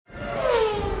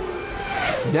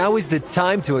Now is the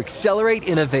time to accelerate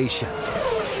innovation.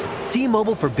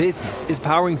 T-Mobile for Business is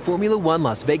powering Formula One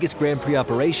Las Vegas Grand Prix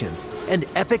operations and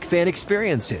epic fan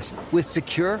experiences with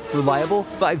secure, reliable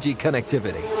 5G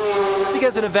connectivity.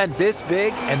 Because an event this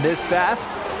big and this fast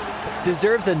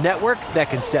deserves a network that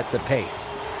can set the pace.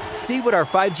 See what our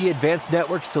 5G advanced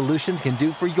network solutions can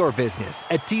do for your business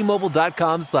at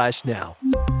T-Mobile.com/now.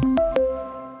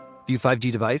 View 5G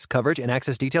device coverage and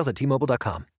access details at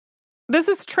T-Mobile.com. This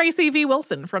is Tracy V.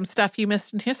 Wilson from Stuff You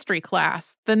Missed in History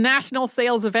class. The national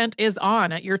sales event is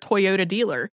on at your Toyota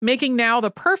dealer, making now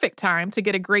the perfect time to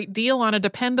get a great deal on a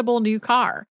dependable new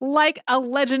car. Like a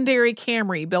legendary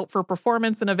Camry built for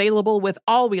performance and available with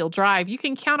all-wheel drive, you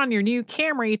can count on your new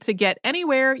Camry to get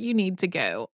anywhere you need to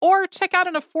go. Or check out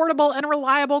an affordable and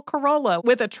reliable Corolla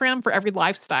with a trim for every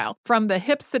lifestyle. From the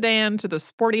hip sedan to the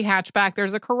sporty hatchback,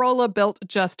 there's a Corolla built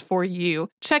just for you.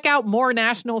 Check out more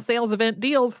national sales event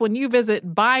deals when you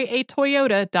visit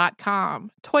buyatoyota.com.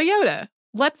 Toyota,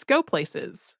 let's go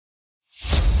places.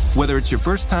 Whether it's your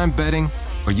first time betting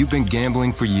or you've been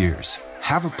gambling for years,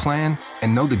 have a plan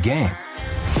and know the game.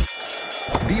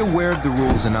 Be aware of the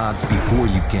rules and odds before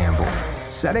you gamble.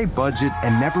 Set a budget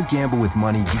and never gamble with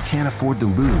money you can't afford to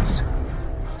lose.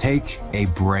 Take a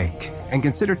break and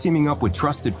consider teaming up with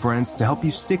trusted friends to help you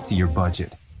stick to your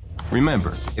budget.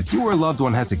 Remember, if you or a loved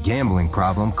one has a gambling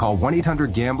problem, call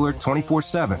 1-800-GAMBLER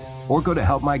 24/7 or go to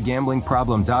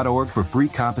helpmygamblingproblem.org for free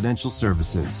confidential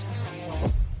services.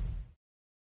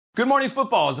 Good Morning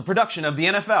Football is a production of the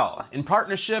NFL in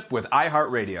partnership with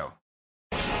iHeartRadio.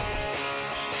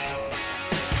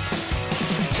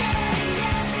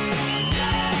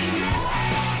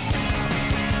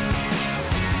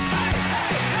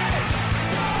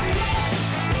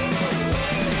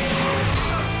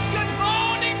 Good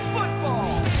morning,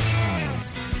 football.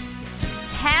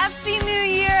 Happy New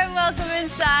Year and welcome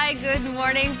inside Good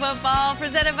Morning Football,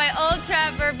 presented by Old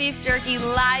Trapper Beef Jerky,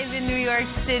 live in New York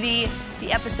City. The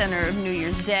epicenter of New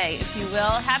Year's Day, if you will.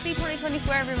 Happy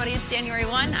 2024, everybody. It's January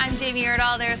 1. I'm Jamie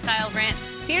Erdahl. There's Kyle Brandt,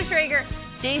 Peter Schrager,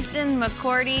 Jason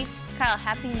McCourty. Kyle,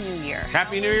 Happy New Year.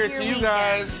 Happy New Year to you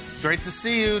guys. Great to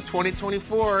see you.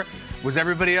 2024. Was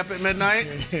everybody up at midnight?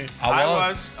 I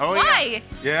was. Oh, Why?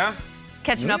 Yeah?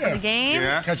 Catching up with the games?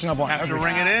 Yeah. Catching up on Have to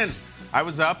ring it in. I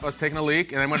was up. I was taking a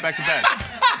leak, and I went back to bed.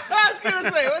 I was going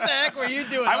to say, what the heck were you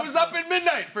doing? I was up at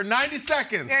midnight for 90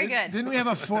 seconds. Very good. Didn't we have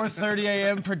a 4:30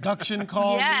 a.m. production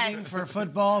call meeting for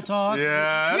football talk?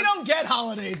 Yeah. We don't get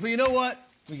holidays, but you know what?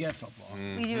 We get football.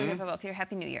 We do get football. Peter,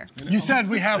 Happy New Year. You said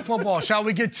we have football. Shall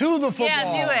we get to the football?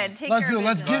 Yeah, do it. Let's do it.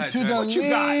 Let's get to the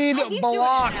lead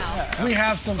block. We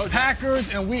have some Packers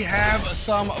and we have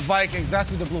some Vikings.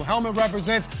 That's what the blue helmet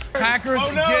represents. Packers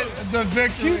get the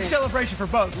victory. Huge celebration for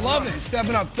both. Love it.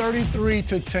 Stepping up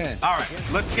 33-10. All right,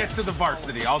 let's get to the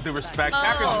varsity. All due respect.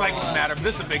 Packers and Vikings matter, but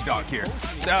this is the big dog here.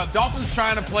 Dolphins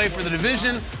trying to play for the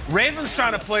division. Ravens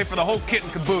trying to play for the whole kit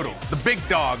and caboodle. The big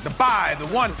dog, the bye, the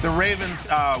one. The Ravens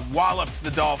walloped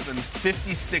the Dolphins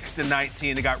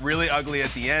 56-19. It got really ugly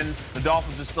at the end. The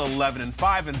Dolphins are still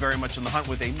 11-5 and very much in the hunt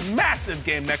with a massive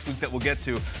game next week that we'll get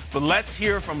to. But let's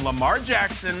hear from Lamar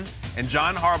Jackson and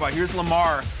John Harbaugh. Here's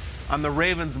Lamar on the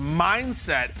Ravens'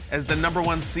 mindset as the number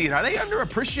one seed. Are they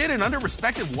underappreciated and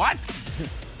underrespected? What?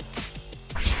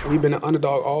 We've been an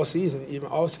underdog all season, even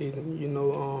all season. You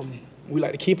know, we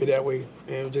like to keep it that way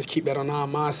and just keep that on our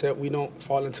mindset. We don't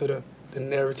fall into the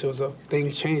narratives of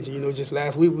things changing. You know, just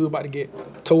last week we were about to get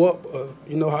tore up,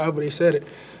 however they said it.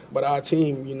 But our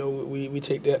team, we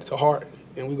take that to heart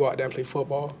and we go out there and play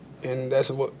football. And that's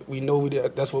what we know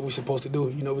that's what we're supposed to do.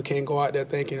 You know, we can't go out there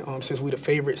thinking since we're the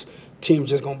favorites, team's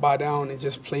just going to buy down and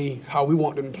just play how we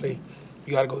want them to play.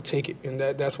 You got to go take it, and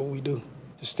that's what we do.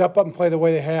 To step up and play the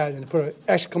way they had and put an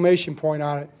exclamation point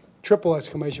on it, triple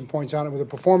exclamation points on it with a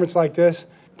performance like this,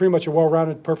 pretty much a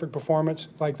well-rounded, perfect performance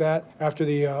like that after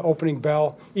the opening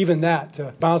bell. Even that,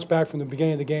 to bounce back from the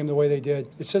beginning of the game the way they did,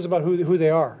 it says about who they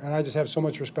are, and I just have so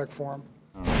much respect for them.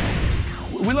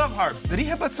 We love Harbs. Did he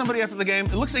headbutt somebody after the game?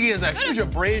 It looks like he has a huge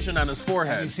abrasion on his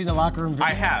forehead. You seen the locker room video?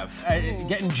 I have.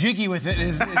 Getting jiggy with it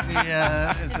is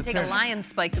the Take a lion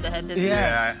spike to the head, didn't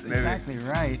Yes, exactly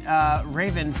right.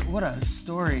 Ravens, what a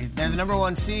story. They're the number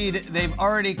one seed. They've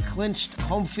already clinched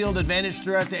home field advantage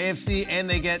throughout the AFC, and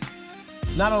they get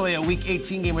not only a Week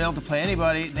 18 game where they don't have to play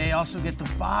anybody, they also get the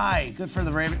bye. Good for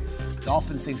the Ravens.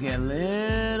 Dolphins, things get a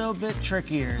little bit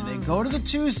trickier. They go to the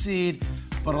 2 seed,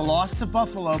 but a loss to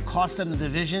Buffalo cost them the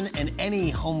division and any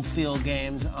home field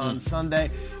games on Sunday.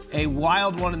 A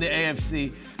wild one in the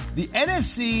AFC. The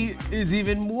NFC is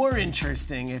even more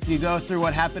interesting if you go through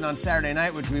what happened on Saturday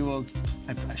night, which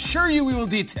I assure you we will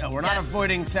detail. We're not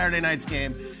avoiding Saturday night's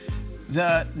game.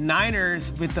 The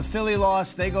Niners, with the Philly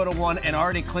loss, they go to 1 and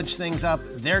already clinch things up.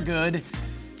 They're good.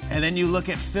 And then you look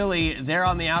at Philly, they're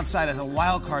on the outside as a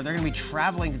wild card. They're going to be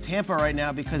traveling to Tampa right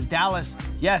now because Dallas,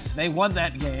 yes, they won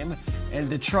that game, and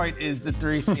Detroit is the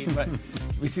 3 seed. But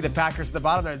we see the Packers at the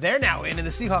bottom there. They're now in, and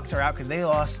the Seahawks are out because they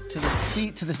lost to the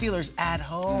Steelers at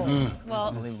home.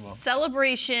 Well,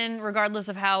 celebration, regardless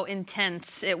of how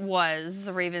intense it was,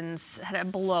 the Ravens had a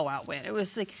blowout win. It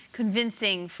was like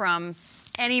convincing from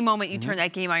any moment you turn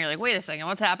that game on. You're like, wait a second,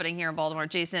 what's happening here in Baltimore?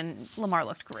 Jason, Lamar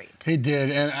looked great. He did,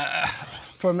 and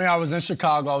for me, I was in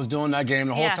Chicago. I was doing that game.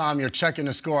 The whole time you're checking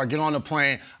the score. I get on the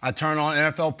plane. I turn on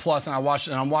NFL Plus, and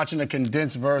I'm watching the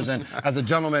condensed version as a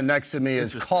gentleman next to me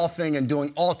is coughing and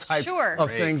doing all types of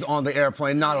things on the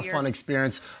airplane. Not a fun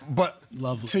experience, but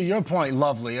lovely. To your point,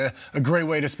 lovely. A great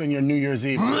way to spend your New Year's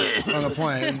Eve on the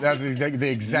plane. That's the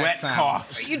exact wet sound.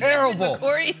 Cough. Terrible.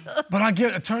 But I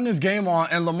turn this game on,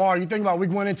 and Lamar, you think about we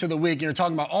went into the week, and you're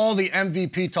talking about all the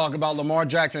MVP talk about Lamar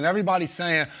Jackson. Everybody's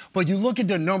saying, but you look at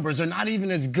the numbers, they're not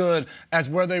even as good as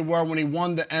where they were when he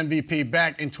won the MVP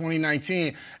back in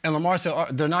 2019. And Lamar said,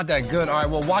 they're not that good. All right,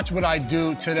 well, watch what I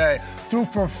do today. Threw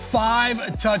for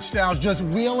 5 touchdowns, just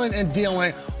wheeling and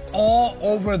dealing all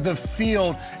over the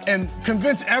field and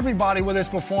convince everybody with his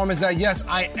performance that, yes,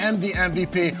 I am the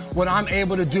MVP, what I'm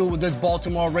able to do with this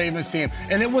Baltimore Ravens team.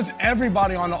 And it was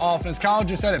everybody on the offense. Kyle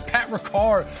just said it. Pat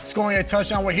Ricard scoring a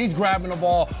touchdown where he's grabbing the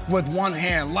ball with one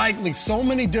hand. Likely, so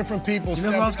many different people. You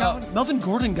know who else got one? Melvin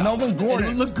Gordon got one. Gordon.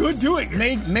 And it looked good doing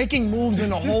it. Making moves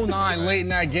in the whole 9 late in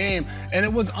that game. And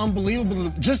it was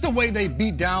unbelievable. Just the way they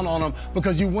beat down on them,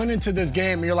 because you went into this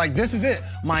game and you're like, this is it.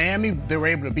 Miami, they were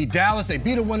able to beat Dallas. They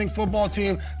beat a winning football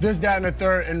team, this, that, and the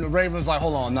third, and the Ravens like,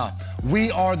 hold on, no. We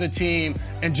are the team.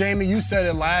 And Jamie, you said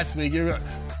it last week.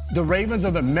 The Ravens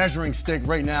are the measuring stick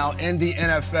right now in the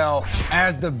NFL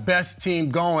as the best team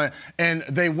going. And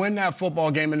they win that football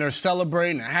game, and they're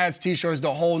celebrating, hats, T-shirts,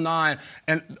 the whole 9.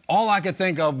 And all I could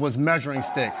think of was measuring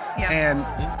stick. And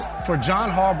for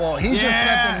John Harbaugh, he just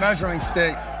set the measuring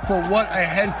stick for what a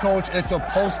head coach is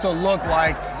supposed to look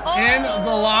like in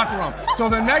the locker room. So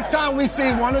the next time we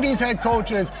see one of these head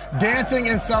coaches dancing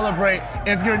and celebrate,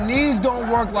 if your knees don't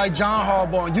work like John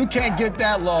Harbaugh and you can't get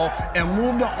that low and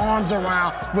move the arms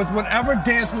around with whatever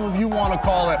dance move you want to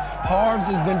call it, Harbs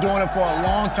has been doing it for a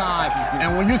long time.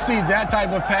 And when you see that type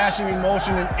of passion,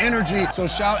 emotion, and energy, so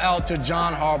shout out to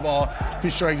John Harbaugh. Pretty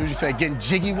sure, would you say, getting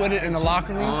jiggy with it in the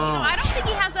locker room? I don't think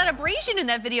he has that abrasion in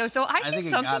that video, so I think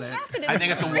something happened. I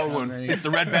think it's a war wound. It's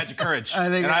the red badge of courage. I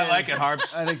like it,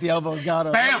 Harbs. I think the elbows got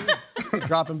him. Bam!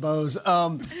 Dropping bows.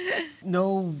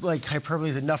 No, hyperbole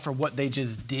is enough for what they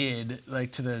just did,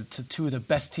 to 2 of the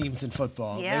best teams in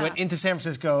football. Yeah. They went into San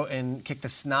Francisco and kicked the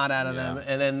snot out of them,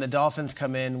 and then the Dolphins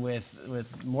come in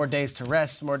with more days to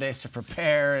rest, more days to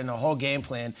prepare, and a whole game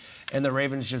plan, and the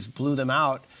Ravens just blew them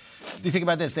out. You think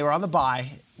about this. They were on the bye,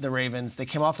 the Ravens. They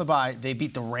came off the bye. They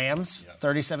beat the Rams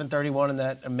 37-31 in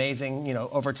that amazing,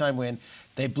 overtime win.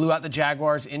 They blew out the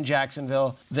Jaguars in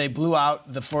Jacksonville. They blew out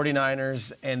the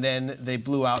 49ers, and then they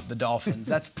blew out the Dolphins.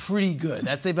 That's pretty good.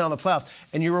 They've been on the playoffs.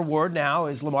 And your reward now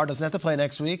is Lamar doesn't have to play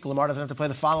next week. Lamar doesn't have to play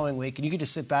the following week. And you can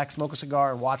just sit back, smoke a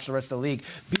cigar, and watch the rest of the league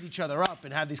beat each other up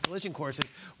and have these collision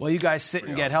courses while you guys sit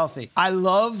and get healthy. I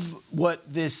love what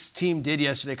this team did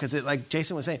yesterday because, like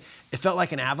Jason was saying, it felt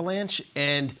like an avalanche.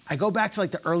 And I go back to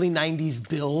the early 90s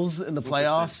Bills in the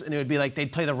playoffs, and it would be like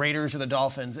they'd play the Raiders or the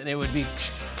Dolphins, and it would be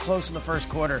close in the first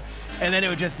quarter, and then it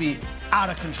would just be out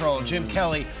of control. Jim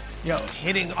Kelly,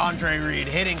 hitting Andre Reed,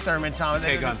 hitting Thurman Thomas.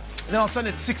 And then all of a sudden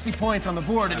it's 60 points on the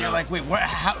board, and you're like, wait, what,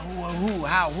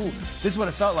 who? This is what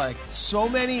it felt like. So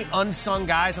many unsung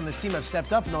guys on this team have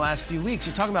stepped up in the last few weeks.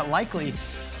 You're talking about likely.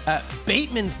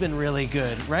 Bateman's been really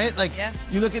good, right?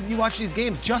 You watch these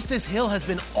games. Justice Hill has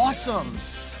been awesome.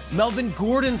 Melvin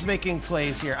Gordon's making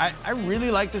plays here. I really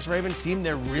like this Ravens team.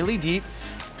 They're really deep.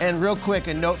 And real quick,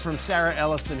 a note from Sarah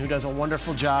Ellison, who does a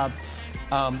wonderful job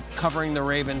covering the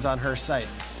Ravens on her site.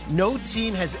 No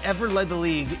team has ever led the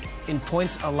league in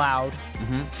points allowed,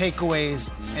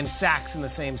 takeaways, and sacks in the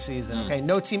same season. Okay,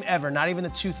 no team ever, not even the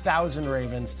 2000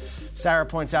 Ravens. Sarah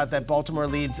points out that Baltimore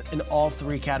leads in all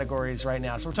 3 categories right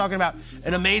now. So we're talking about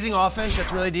an amazing offense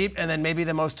that's really deep, and then maybe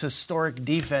the most historic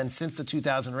defense since the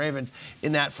 2000 Ravens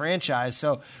in that franchise.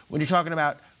 So when you're talking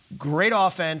about great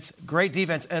offense, great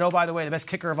defense, and oh, by the way, the best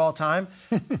kicker of all time,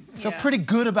 feel pretty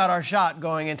good about our shot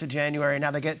going into January.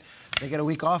 Now they get a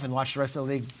week off and watch the rest of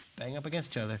the league bang up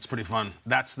against each other. It's pretty fun.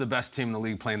 That's the best team in the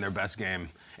league playing their best game.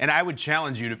 And I would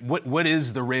challenge you to, what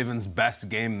is the Ravens' best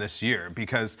game this year?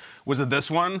 Because was it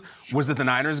this one? Was it the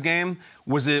Niners game?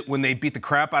 Was it when they beat the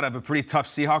crap out of a pretty tough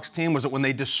Seahawks team? Was it when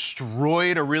they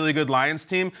destroyed a really good Lions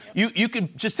team? You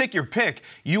could just take your pick.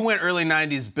 You went early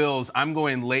 90s Bills. I'm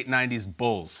going late 90s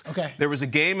Bulls. Okay. There was a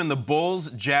game in the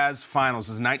Bulls-Jazz finals.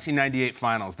 It was 1998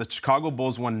 finals. The Chicago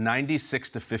Bulls won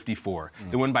 96-54.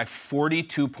 They won by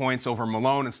 42 points over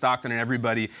Malone and Stockton and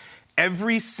everybody.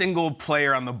 Every single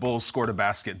player on the Bulls scored a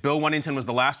basket. Bill Wennington was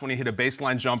the last one. He hit a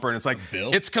baseline jumper, and it's like,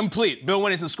 it's complete. Bill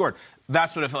Wennington scored.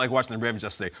 That's what it felt like watching the Ravens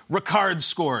yesterday. Ricard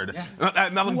scored. Yeah.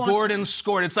 Melvin Gordon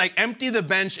scored. It's like empty the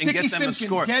bench and Dickie get them Simpkins, to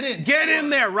score. Get in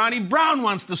there. Ronnie Brown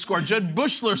wants to score. Judd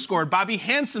Bushler scored. Bobby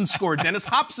Hansen scored. Dennis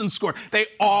Hopson scored. They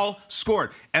all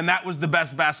scored. And that was the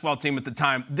best basketball team at the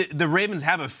time. The Ravens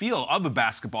have a feel of a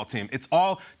basketball team. It's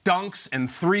all dunks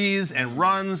and threes and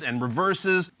runs and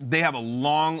reverses. They have a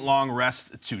long, long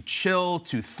rest to chill,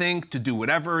 to think, to do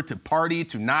whatever, to party,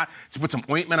 to put some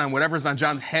ointment on whatever's on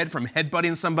John's head from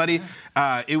headbutting somebody.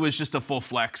 It was just a full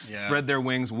flex. Yeah. Spread their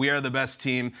wings. We are the best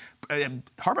team.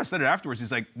 Harbaugh said it afterwards.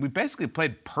 He's like, we basically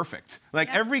played perfect.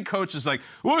 Every coach is like,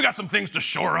 well, we got some things to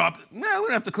shore up. No, we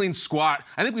don't have to clean squat.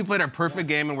 I think we played our perfect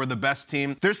game and we're the best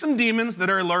team. There's some demons that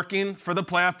are lurking for the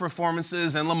playoff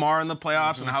performances and Lamar in the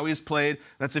playoffs and how he's played.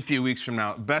 That's a few weeks from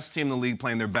now. Best team in the league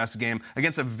playing their best game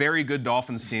against a very good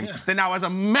Dolphins team that now has a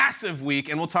massive week,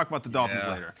 and we'll talk about the Dolphins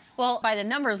later. Well, by the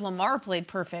numbers, Lamar played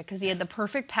perfect because he had the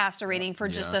perfect passer rating for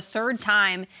just the third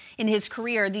time in his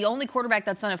career. The only quarterback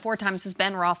that's done it 4 times has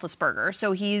been Roethlisberger.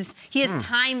 So he has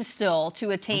time still to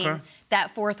attain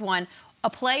that fourth one. A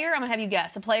player, I'm going to have you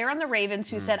guess, a player on the Ravens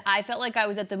who said, I felt like I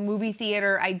was at the movie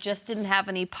theater. I just didn't have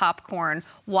any popcorn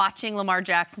watching Lamar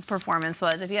Jackson's performance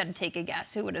was, if you had to take a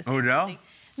guess, who would have said something?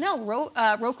 No,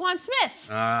 Roquan Smith,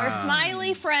 our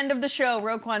smiley friend of the show,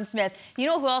 Roquan Smith. You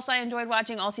know who else I enjoyed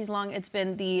watching all season long? It's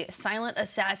been the silent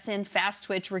assassin, fast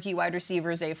twitch rookie wide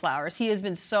receiver, Zay Flowers. He has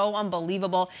been so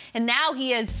unbelievable. And now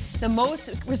he has the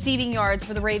most receiving yards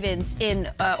for the Ravens in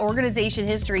organization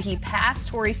history. He passed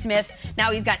Torrey Smith.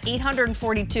 Now he's got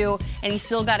 842, and he's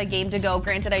still got a game to go.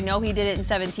 Granted, I know he did it in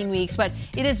 17 weeks, but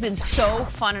it has been so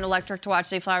fun and electric to watch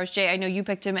Zay Flowers. Jay, I know you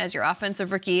picked him as your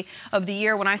offensive rookie of the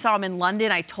year. When I saw him in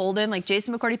London, I told him, like,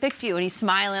 Jason McCourty picked you, and he's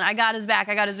smiling. I got his back.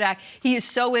 He is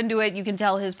so into it. You can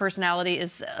tell his personality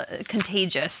is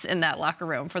contagious in that locker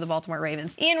room for the Baltimore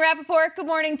Ravens. Ian Rappaport, good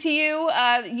morning to you.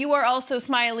 You are also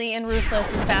smiley and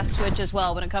ruthless and fast twitch as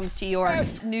well when it comes to your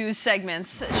news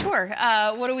segments. Sure.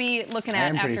 What are we looking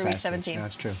at after week 17?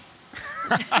 That's true.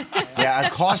 Yeah, a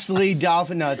costly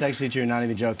Dolphin. No, it's actually true. Not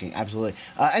even joking. Absolutely.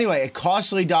 Anyway, a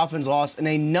costly Dolphins loss in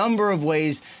a number of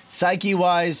ways,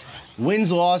 psyche-wise,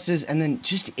 wins, losses, and then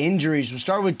just injuries. We'll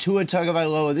start with Tua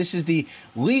Tagovailoa. This is the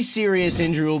least serious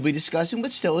injury we'll be discussing,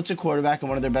 but still, it's a quarterback and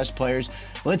one of their best players.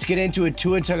 Let's get into it.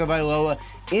 Tua Tagovailoa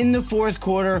in the fourth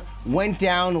quarter went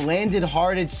down, landed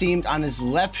hard, it seemed, on his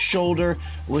left shoulder,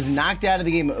 was knocked out of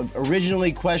the game,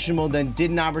 originally questionable, then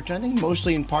did not return, I think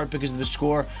mostly in part because of the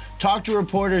score. Talked to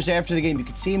reporters after the game. You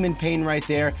could see him in pain right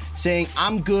there, saying,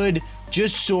 I'm good,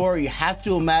 just sore. You have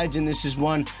to imagine this is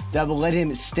one that will let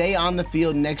him stay on the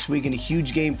field next week in a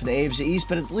huge game for the AFC East,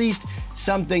 but at least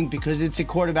something because it's a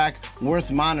quarterback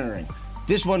worth monitoring.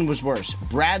 This one was worse.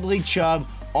 Bradley Chubb,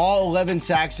 all 11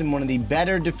 sacks, and one of the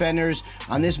better defenders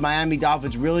on this Miami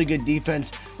Dolphins really good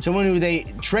defense. Someone who they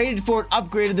traded for,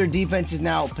 upgraded their defense, is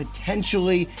now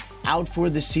potentially out for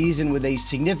the season with a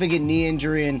significant knee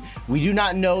injury, and we do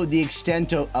not know the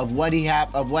extent of what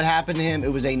happened to him.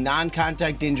 It was a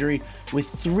non-contact injury with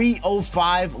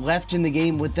 3:05 left in the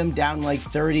game with them down like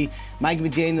 30. Mike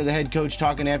McDaniel, the head coach,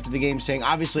 talking after the game, saying,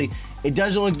 obviously, it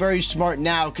doesn't look very smart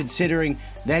now considering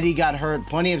that he got hurt.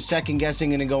 Plenty of second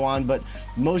guessing going to go on, but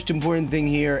most important thing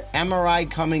here, MRI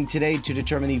coming today to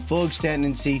determine the full extent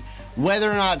and see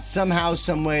whether or not somehow,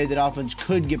 some way, that offense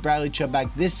could get Bradley Chubb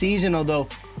back this season, although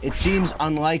it seems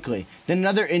unlikely. Then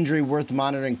another injury worth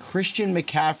monitoring. Christian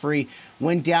McCaffrey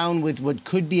went down with what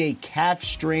could be a calf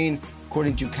strain,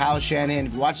 according to Kyle Shanahan.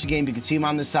 If you watch the game, you can see him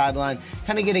on the sideline,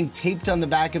 kind of getting taped on the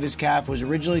back of his calf, was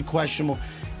originally questionable.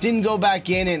 Didn't go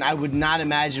back in, and I would not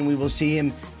imagine we will see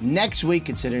him next week,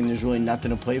 considering there's really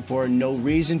nothing to play for, no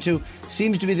reason to.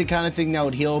 Seems to be the kind of thing that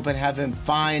would heal up and have him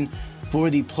fine for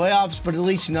the playoffs, but at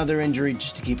least another injury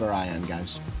just to keep our eye on,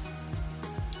 guys.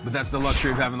 But that's the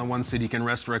luxury of having the 1 seed. You can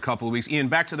rest for a couple of weeks. Ian,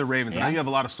 back to the Ravens. I know you have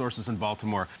a lot of sources in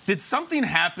Baltimore. Did something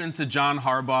happen to John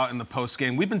Harbaugh in the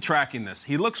postgame? We've been tracking this.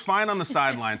 He looks fine on the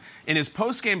sideline. In his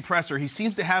postgame presser, he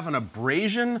seems to have an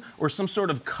abrasion or some sort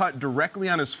of cut directly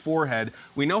on his forehead.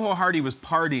 We know how hard he was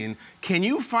partying. Can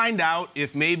you find out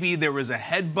if maybe there was a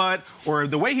headbutt or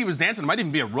the way he was dancing? It might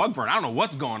even be a rug burn. I don't know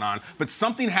what's going on. But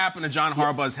something happened to John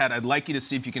Harbaugh's head. I'd like you to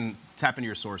see if you can tap into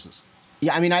your sources.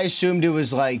 Yeah, I mean, I assumed it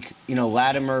was like,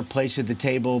 Latimer placed at the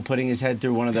table, putting his head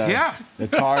through one of the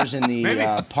cars in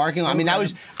the parking lot. I mean,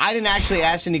 I didn't actually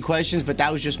ask any questions, but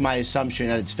that was just my assumption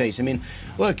at its face. I mean,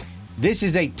 look, this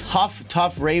is a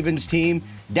tough Ravens team.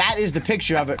 That is the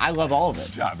picture of it. I love all of it.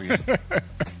 Good job, Ian.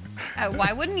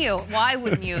 Why wouldn't you? Why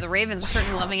wouldn't you? The Ravens are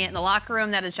certainly loving it in the locker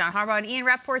room. That is John Harbaugh and Ian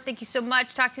Rappaport. Thank you so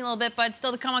much. Talk to you in a little bit, bud.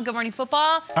 Still to come on Good Morning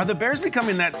Football. Are the Bears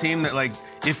becoming that team that, like,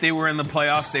 if they were in the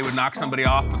playoffs, they would knock somebody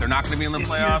off, but they're not going to be in the playoffs?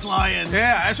 This year's Lions.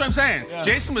 Yeah, that's what I'm saying. Yeah.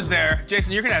 Jason was there.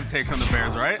 Jason, you're going to have takes on the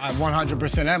Bears, right? I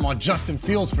 100% am on Justin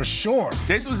Fields for sure.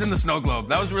 Jason was in the snow globe.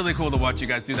 That was really cool to watch you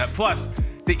guys do that. Plus,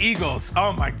 the Eagles,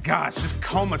 oh my gosh, just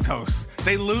comatose.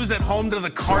 They lose at home to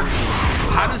the Cardinals.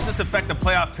 How does this affect the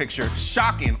playoff picture?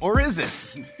 Shocking, or is it?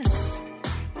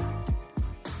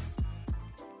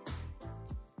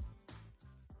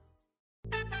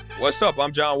 What's up?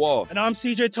 I'm John Wall. And I'm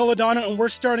CJ Toledano, and we're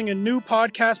starting a new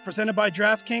podcast presented by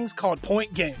DraftKings called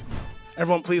Point Game.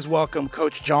 Everyone, please welcome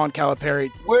Coach John Calipari.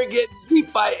 We're getting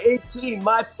beat by 18.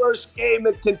 My first game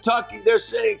in Kentucky, they're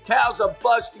saying Cal's a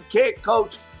bust. He can't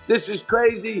coach. This is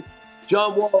crazy.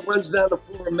 John Wall runs down the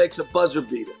floor and makes a buzzer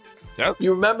beater. Yep.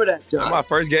 You remember that, John? That's my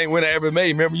first game win I ever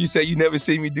made. Remember you said you never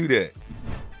seen me do that.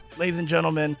 Ladies and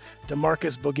gentlemen,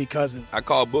 DeMarcus Boogie Cousins. I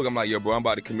called Boog. I'm like, yo, bro, I'm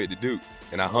about to commit to Duke.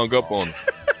 And I hung up on him.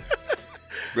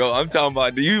 Bro, I'm talking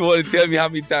about, do you want to tell me how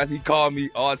many times he called me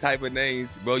all type of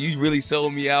names? Bro, you really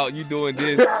sold me out. You doing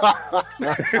this.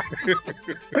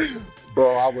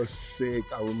 Bro, I was sick.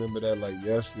 I remember that like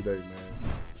yesterday, man.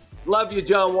 Love you,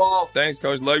 John Wall. Thanks,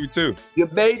 Coach. Love you, too. You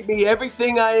made me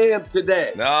everything I am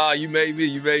today. Nah, you made me.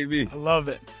 You made me. I love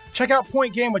it. Check out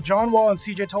Point Game with John Wall and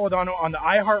CJ Toledano on the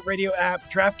iHeartRadio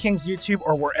app, DraftKings YouTube,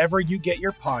 or wherever you get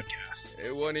your podcasts.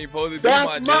 It wasn't even supposed to be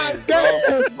That's my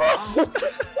dance, bro.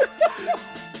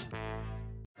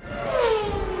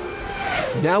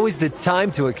 Now is the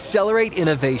time to accelerate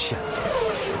innovation.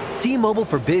 T-Mobile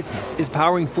for Business is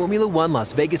powering Formula One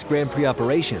Las Vegas Grand Prix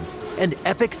operations and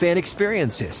epic fan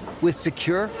experiences with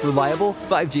secure, reliable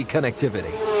 5G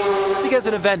connectivity. Because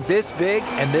an event this big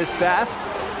and this fast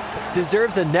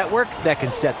deserves a network that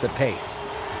can set the pace.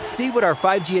 See what our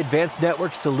 5G advanced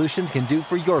network solutions can do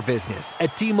for your business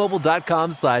at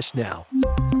T-Mobile.com/now.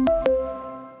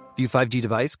 View 5G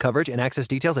device coverage and access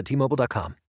details at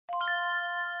T-Mobile.com.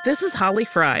 This is Holly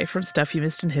Fry from Stuff You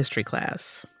Missed in History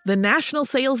class. The national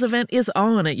sales event is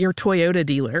on at your Toyota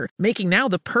dealer, making now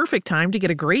the perfect time to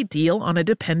get a great deal on a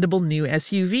dependable new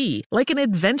SUV, like an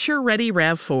adventure-ready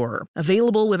RAV4.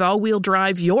 Available with all-wheel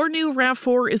drive, your new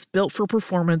RAV4 is built for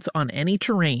performance on any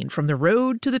terrain, from the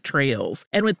road to the trails.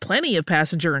 And with plenty of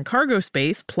passenger and cargo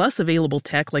space, plus available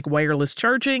tech like wireless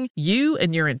charging, you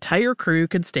and your entire crew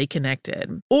can stay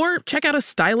connected. Or check out a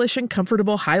stylish and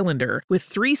comfortable Highlander with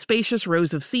 3 spacious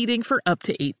rows of seating for up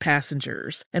to 8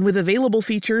 passengers. And with available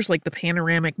features like the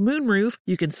panoramic moonroof,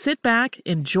 you can sit back,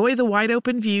 enjoy the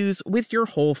wide-open views with your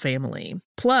whole family.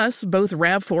 Plus, both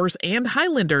RAV4s and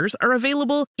Highlanders are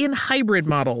available in hybrid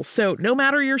models, so no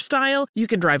matter your style, you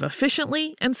can drive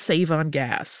efficiently and save on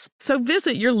gas. So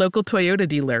visit your local Toyota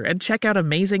dealer and check out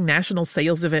amazing national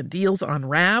sales event deals on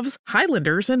RAVs,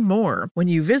 Highlanders, and more when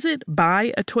you visit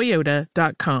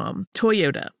buyatoyota.com.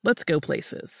 Toyota, let's go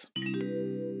places.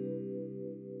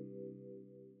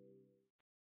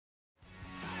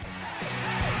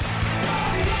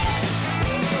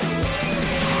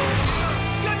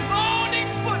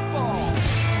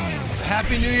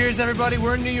 Happy New Year's, everybody.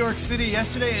 We're in New York City.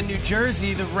 Yesterday in New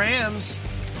Jersey, the Rams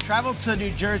traveled to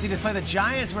New Jersey to play the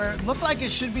Giants, where it looked like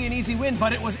it should be an easy win,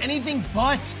 but it was anything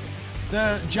but.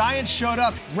 The Giants showed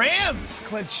up. Rams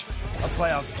clinch a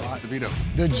playoff spot.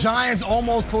 The Giants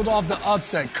almost pulled off the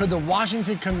upset. Could the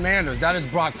Washington Commanders, that is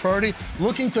Brock Purdy,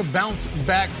 looking to bounce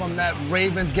back from that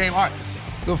Ravens game? All right.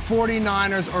 The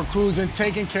 49ers are cruising,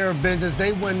 taking care of business.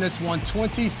 They win this one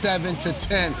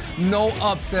 27-10. No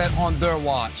upset on their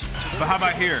watch. But how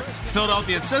about here?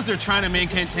 Philadelphia, it says they're trying to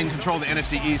maintain control of the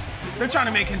NFC East. They're trying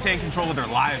to maintain control of their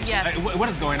lives. Yes. What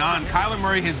is going on? Kyler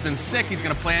Murray has been sick. He's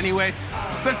going to play anyway.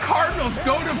 The Cardinals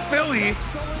go to Philly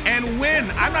and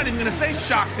win. I'm not even going to say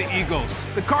shocks the Eagles.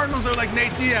 The Cardinals are like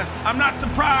Nate Diaz. I'm not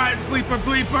surprised, bleeper,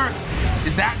 bleeper.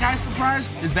 Is that guy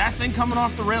surprised? Is that thing coming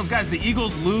off the rails? Guys, the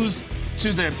Eagles lose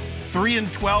to the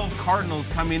 3-12 Cardinals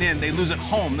coming in. They lose at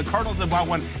home. The Cardinals have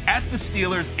won at the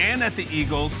Steelers and at the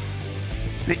Eagles.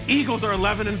 The Eagles are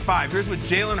 11-5. Here's what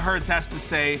Jalen Hurts has to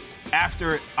say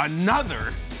after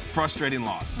another frustrating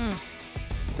loss. I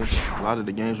think a lot of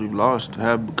the games we've lost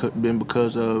have been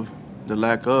because of the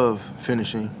lack of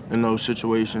finishing in those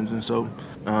situations. And so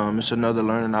it's another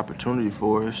learning opportunity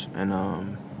for us.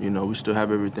 And, we still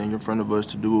have everything in front of us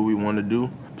to do what we want to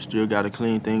do. Still got to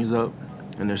clean things up.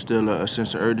 And there's still a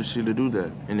sense of urgency to do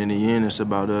that. And in the end, it's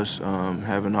about us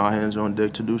having our hands on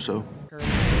deck to do so.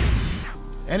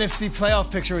 NFC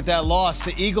playoff picture with that loss.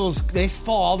 The Eagles, they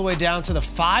fall all the way down to the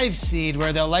 5 seed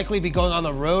where they'll likely be going on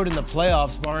the road in the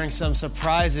playoffs, barring some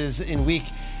surprises in week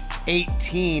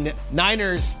 18.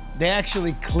 Niners, they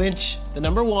actually clinch the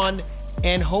number 1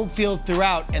 and home field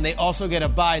throughout, and they also get a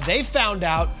bye. They found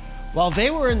out while they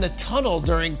were in the tunnel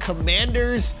during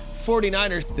Commanders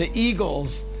 49ers, the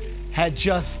Eagles had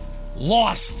just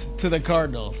lost to the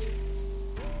Cardinals.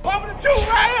 Over the 2,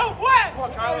 right? What? Come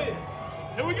on, Kyler.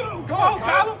 Here we go. Come on,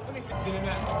 Kyler. Let me see. Get in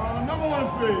that. Number 1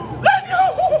 seed. Let's go!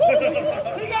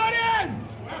 He got in!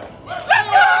 Let's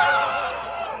go!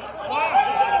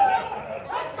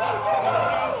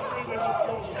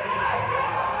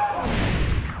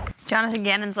 Jonathan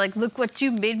Gannon's like, look what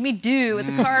you made me do with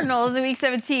the Cardinals in Week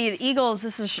 17. The Eagles,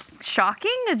 this is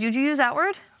shocking. Did you use that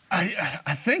word?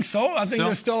 I think so. I think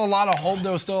there's still a lot of hope.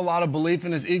 There's still a lot of belief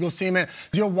in this Eagles team. And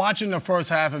you're watching the first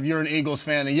half if you're an Eagles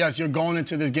fan. And, yes, you're going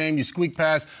into this game. You squeak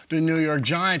past the New York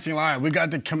Giants. And you're like, all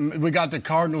right, we got the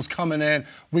Cardinals coming in.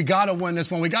 We got to win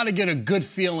this one. We got to get a good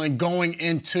feeling going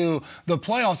into the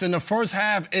playoffs. In the first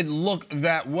half, it looked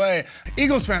that way.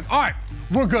 Eagles fans, all right,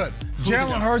 we're good.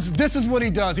 Jalen Hurts, this is what he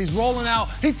does. He's rolling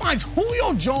out. He finds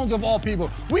Julio Jones, of all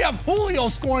people. We have Julio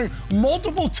scoring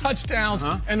multiple touchdowns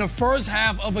in the first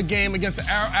half of a game against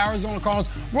the Arizona Cardinals.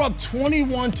 We're up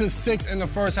 21-6 in the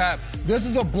first half. This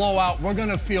is a blowout. We're going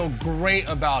to feel great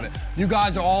about it. You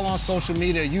guys are all on social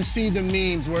media. You see the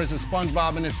memes where it's a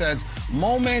SpongeBob and it says,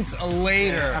 moments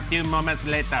later. Yeah, a few moments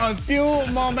later. A few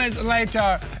moments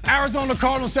later. Arizona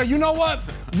Cardinals said, you know what?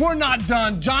 We're not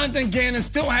done. Jonathan Gannon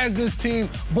still has this team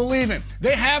believing.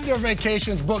 They have their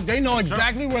vacations booked. They know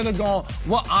exactly where they're going,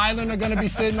 what island they're going to be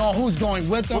sitting on, who's going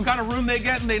with them. What kind of room they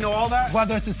get, and they know all that?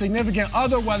 Whether it's a significant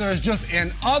other, whether it's just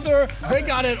an other, they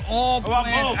got it all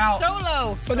planned out.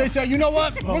 Solo. But they said, you know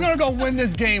what? We're going to go win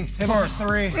this game first.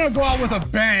 We're going to go out with a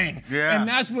bang. Yeah. And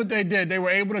that's what they did. They were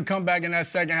able to come back in that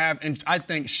second half and, I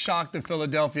think, shock the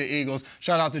Philadelphia Eagles.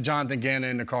 Shout out to Jonathan Gannon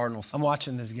and the Cardinals. I'm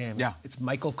watching this game. Yeah. It's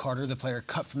Michael Carter, the player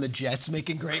cut from the Jets,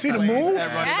 making great See the plays. move?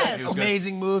 Yes.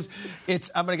 Amazing moves.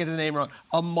 I'm going to get the name wrong.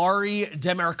 Amari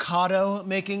DeMercado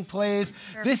making plays.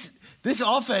 Sure. This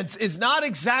offense is not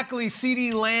exactly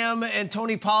CeeDee Lamb and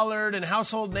Tony Pollard and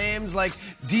household names like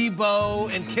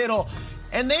Debo and Kittle.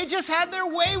 And they just had their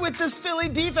way with this Philly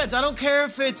defense. I don't care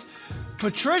if it's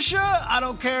Patricia. I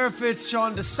don't care if it's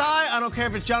Sean Desai. I don't care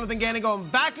if it's Jonathan Gannon going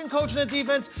back and coaching that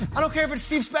defense. I don't care if it's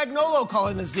Steve Spagnuolo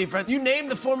calling this defense. You name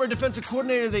the former defensive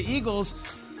coordinator of the Eagles,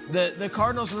 the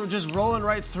Cardinals were just rolling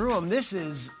right through them. This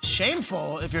is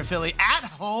shameful if you're Philly. At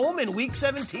home in Week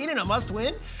 17 and a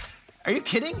must-win? Are you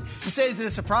kidding? You say it's a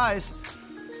surprise.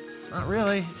 Not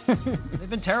really. They've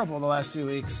been terrible the last few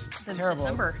weeks. Terrible.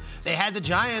 December. They had the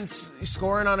Giants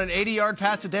scoring on an 80-yard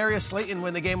pass to Darius Slayton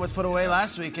when the game was put away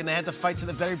last week, and they had to fight to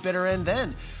the very bitter end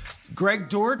then. Greg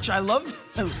Dortch, I love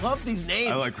these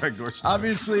names. I like Greg Dortch.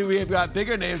 Obviously, we have got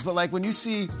bigger names, but like when you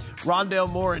see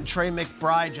Rondale Moore and Trey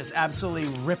McBride just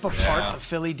absolutely rip apart the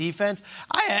Philly defense,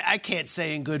 I can't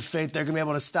say in good faith they're going to be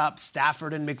able to stop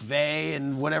Stafford and McVay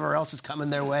and whatever else is coming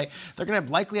their way. They're going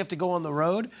to likely have to go on the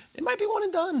road. It might be one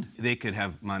and done. They could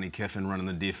have Monty Kiffin running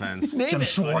the defense. Name Jim it.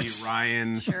 Schwartz.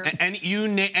 Ryan. Sure. And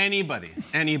anybody.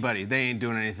 They ain't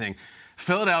doing anything.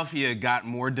 Philadelphia got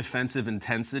more defensive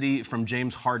intensity from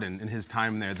James Harden in his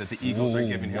time there that the Eagles are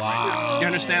giving him right now. You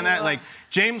understand that? Like,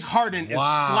 James Harden is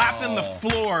slapping the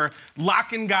floor,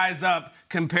 locking guys up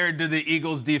compared to the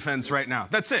Eagles defense right now.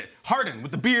 That's it. Harden,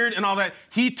 with the beard and all that,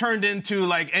 he turned into,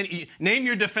 like, name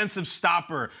your defensive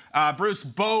stopper. Bruce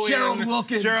Bowen. Gerald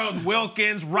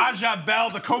Wilkins. Raja Bell,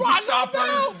 the Kobe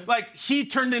stoppers. Like, he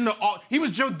turned into he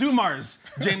was Joe Dumars,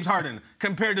 James Harden,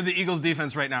 compared to the Eagles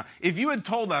defense right now. If you had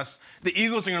told us the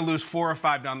Eagles are going to lose 4 or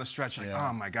 5 down the stretch, like,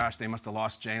 oh my gosh, they must have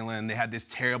lost Jalen. They had this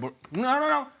terrible.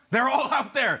 No. They're all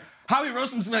out there. Howie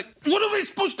Roseman's like, what are we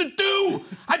supposed to do?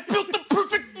 I built the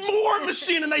perfect Moore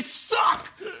machine and they suck.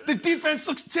 The defense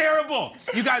looks terrible.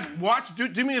 You guys watch,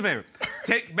 do me a favor.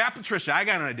 Take Matt Patricia. I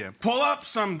got an idea. Pull up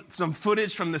some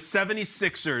footage from the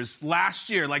 76ers last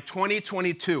year, like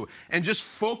 2022, and just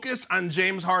focus on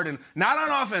James Harden, not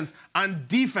on offense, on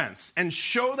defense, and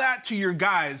show that to your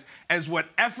guys as what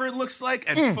effort looks like,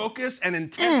 and focus, and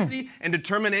intensity, and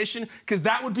determination, because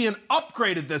that would be an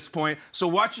upgrade at this point. So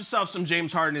watch yourself some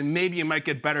James Harden, and maybe you might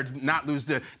get better to not lose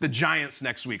the Giants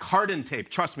next week. Harden tape.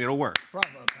 Trust me, it'll work. Bravo,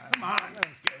 Kyle. Come on. That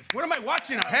was good. What am I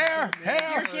watching? Hair.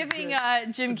 You're giving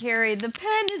Jim Carrey the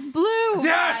pen is blue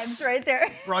vibes right there.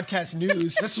 Broadcast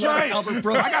news. That's right. Albert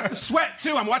Brooks. I got the sweat,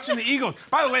 too. I'm watching the Eagles.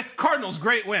 By the way, Cardinals,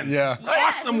 great win. Yeah.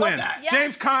 Awesome win. Yes.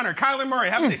 James Conner, Kyler Murray,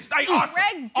 haven't they? Awesome.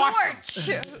 Greg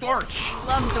Awesome. Dortch.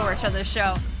 Love Dortch on the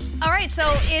show. All right,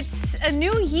 so it's a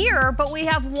new year, but we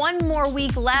have one more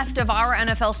week left of our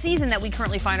NFL season that we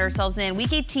currently find ourselves in.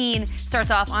 Week 18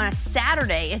 starts off on a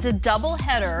Saturday. It's a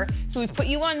doubleheader, so we've put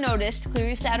you on notice to clear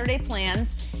your Saturday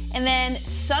plans. And then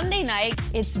Sunday night,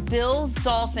 it's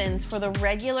Bills-Dolphins for the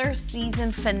regular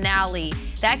season finale.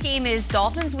 That game is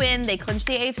Dolphins win, they clinch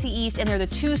the AFC East, and they're the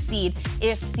 2 seed.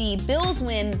 If the Bills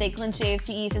win, they clinch the AFC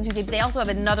East and 2 seed, but they also have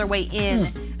another way in.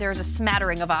 There's a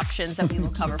smattering of options that we will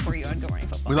cover for you on Good Morning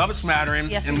Football. We love a smattering,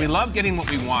 Yes, and we we do. love getting what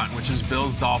we want, which is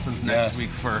Bills-Dolphins next week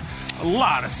for a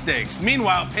lot of stakes.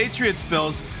 Meanwhile,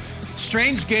 Patriots-Bills,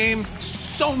 strange game,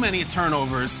 so many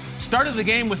turnovers. Started the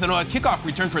game with a kickoff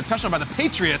return for a touchdown by the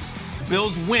Patriots.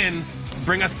 Bills win.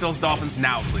 Bring us Bills-Dolphins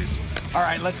now, please. All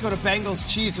right, let's go to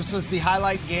Bengals-Chiefs. This was the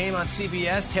highlight game on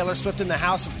CBS. Taylor Swift in the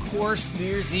house, of course, New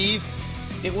Year's Eve.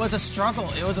 It was a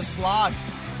struggle. It was a slog.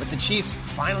 But the Chiefs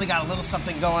finally got a little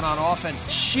something going on offense.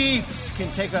 Chiefs can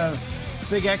take a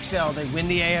big exhale. They win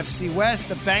the AFC West.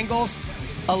 The Bengals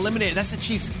eliminated. That's the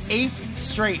Chiefs' 8th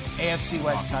straight AFC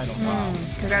West title.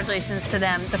 Congratulations to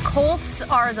them. The Colts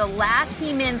are the last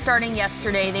team in starting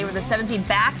yesterday. They were the 17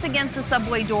 backs against the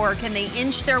subway door. Can they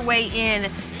inch their way in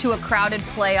to a crowded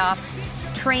playoff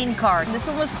train car? This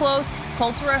one was close.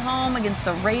 Colts were at home against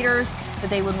the Raiders, but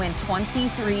they would win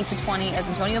 23-20 as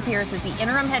Antonio Pierce is the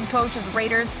interim head coach of the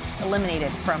Raiders,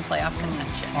 eliminated from playoff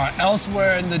contention. All right,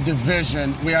 elsewhere in the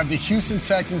division, we have the Houston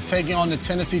Texans taking on the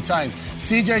Tennessee Titans.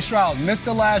 C.J. Stroud missed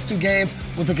the last 2 games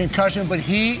with a concussion, but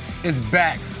he is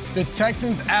back. The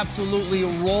Texans absolutely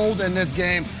rolled in this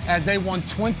game as they won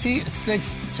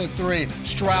 26-3.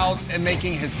 Stroud and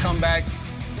making his comeback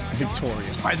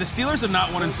victorious. All right, the Steelers have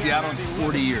not won in Seattle in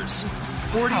 40 years.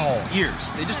 40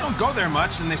 years. They just don't go there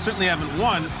much, and they certainly haven't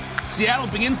won. Seattle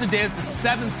begins the day as the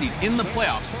 7th seed in the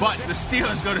playoffs, but the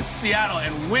Steelers go to Seattle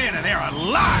and win, and they are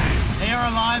alive. They are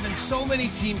alive, and so many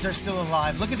teams are still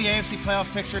alive. Look at the AFC playoff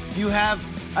picture. You have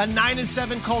a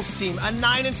 9-7 Colts team, a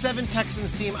 9-7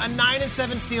 Texans team, a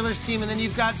 9-7 Steelers team, and then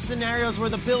you've got scenarios where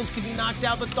the Bills can be knocked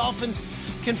out, the Dolphins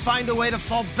can find a way to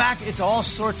fall back. It's all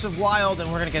sorts of wild, and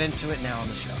we're going to get into it now on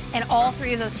the show. And all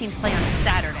 3 of those teams play on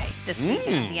Saturday this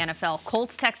weekend in the NFL.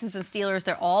 Colts, Texans, and Steelers,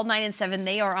 they're all 9-7.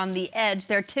 They are on the edge.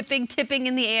 They're tipping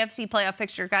in the AFC playoff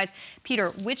picture. Guys, Peter,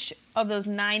 which of those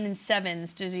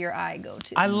 9-7s does your eye go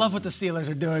to? I love what the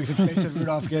Steelers are doing since Mason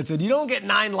Rudolph gets in. You don't get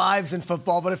 9 lives in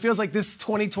football, but it feels like this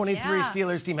 2023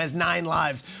 Steelers team has 9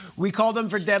 lives. We called them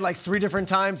for dead like 3 different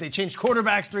times. They changed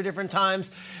quarterbacks 3 different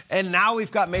times. And now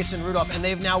we've got Mason Rudolph, and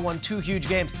they've now won 2 huge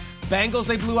games. Bengals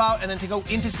they blew out, and then to go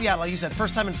into Seattle, like you said,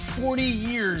 first time in 40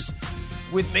 years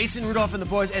with Mason Rudolph and the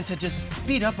boys, and to just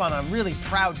beat up on a really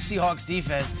proud Seahawks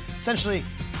defense, essentially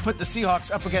put the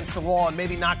Seahawks up against the wall and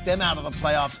maybe knock them out of the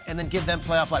playoffs and then give them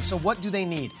playoff life. So what do they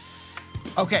need?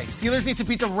 Okay, Steelers need to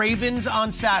beat the Ravens on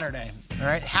Saturday. All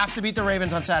right, have to beat the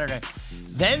Ravens on Saturday.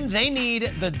 Then they need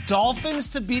the Dolphins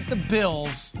to beat the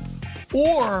Bills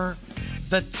or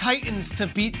the Titans to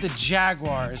beat the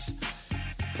Jaguars.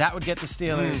 That would get the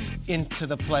Steelers into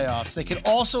the playoffs. They could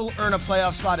also earn a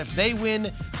playoff spot if they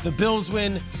win, the Bills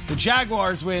win, the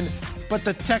Jaguars win, but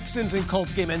the Texans and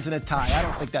Colts game ends in a tie. I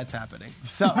don't think that's happening.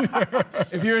 So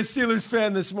if you're a Steelers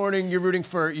fan this morning, you're rooting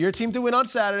for your team to win on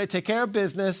Saturday, take care of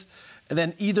business, and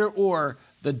then either or,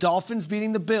 the Dolphins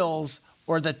beating the Bills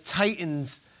or the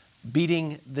Titans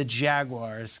beating the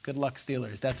Jaguars. Good luck,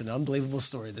 Steelers. That's an unbelievable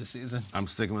story this season. I'm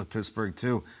sticking with Pittsburgh,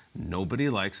 too. Nobody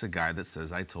likes a guy that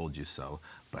says, I told you so,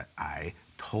 but I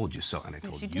told you so, and I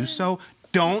told you so.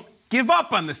 Don't give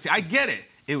up on this team. I get it.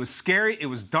 It was scary. It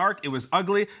was dark. It was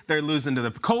ugly. They're losing to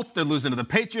the Colts. They're losing to the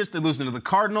Patriots. They're losing to the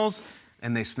Cardinals.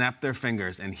 and they snapped their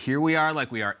fingers. And here we are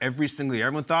like we are every single year.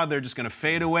 Everyone thought they're just going to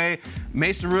fade away.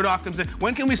 Mason Rudolph comes in.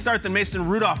 When can we start the Mason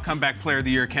Rudolph Comeback Player of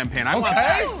the Year campaign? I want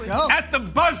that. Let's go. At the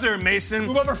buzzer, Mason.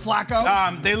 Move over,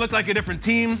 Flacco. They look like a different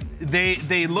team.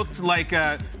 They looked like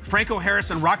Franco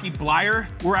Harris and Rocky Blyer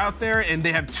were out there, and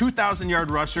they have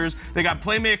 2,000-yard rushers. They got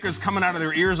playmakers coming out of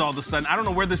their ears all of a sudden. I don't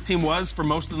know where this team was for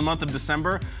most of the month of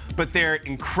December, but they're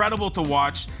incredible to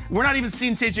watch. We're not even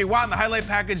seeing T.J. Watt in the highlight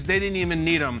package. They didn't even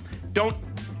need him. Don't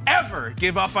ever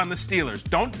give up on the Steelers.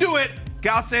 Don't do it.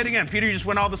 I'll say it again. Peter, you just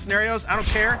went all the scenarios. I don't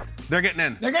care. They're getting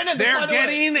in. They're getting in. They're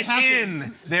getting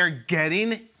in. They're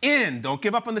getting in. Don't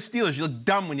give up on the Steelers. You look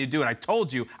dumb when you do it. I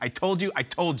told you.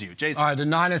 Jason. All right, the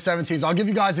 9-17s. I'll give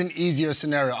you guys an easier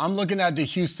scenario. I'm looking at the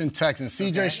Houston Texans.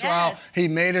 C.J. Stroud, he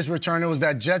made his return. It was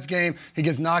that Jets game. He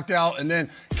gets knocked out, and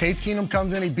then Case Keenum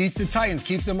comes in. He beats the Titans,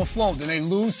 keeps them afloat. Then they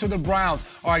lose to the Browns.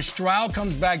 All right, Stroud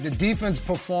comes back. The defense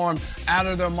performed out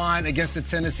of their mind against the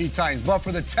Tennessee Titans. But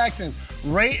for the Texans,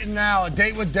 right now, a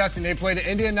date with destiny. They play the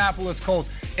Indianapolis Colts.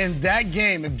 In that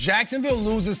game, if Jacksonville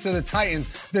loses to the Titans,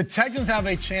 the Texans have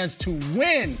a chance to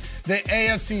win the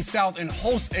AFC South and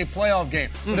host a playoff game.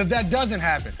 But if that doesn't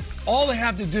happen, all they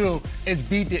have to do is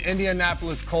beat the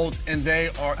Indianapolis Colts, and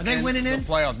they are in winning the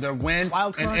playoffs. They're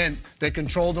and they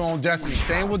control their own destiny.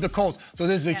 Same with the Colts. So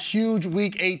this is a huge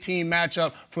Week 18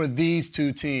 matchup for these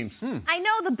two teams. I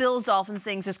know the Bills-Dolphins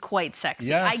things is quite sexy.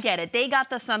 Yes. I get it. They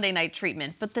got the Sunday night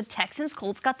treatment, but the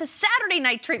Texans-Colts got the Saturday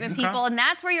night treatment, people, and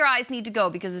that's where your eyes need to go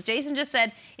because, as Jason just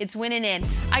said, it's winning in.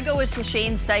 I go with the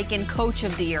Shane Steichen Coach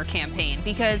of the Year campaign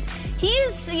because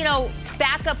he's,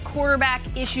 backup quarterback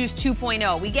issues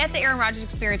 2.0. We get the Aaron Rodgers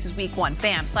experience is week 1.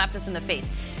 Bam, slapped us in the face.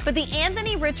 But the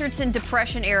Anthony Richardson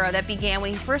depression era that began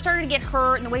when he first started to get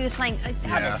hurt and the way he was playing,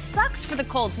 this sucks for the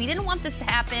Colts. We didn't want this to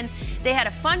happen. They had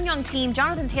a fun young team.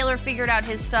 Jonathan Taylor figured out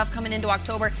his stuff coming into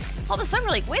October. All of a sudden,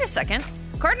 we're like, wait a second.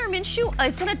 Gardner Minshew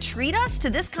is going to treat us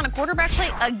to this kind of quarterback play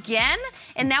again?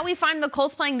 And now we find the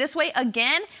Colts playing this way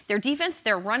again? Their defense,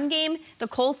 their run game, the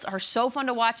Colts are so fun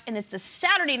to watch. And it's the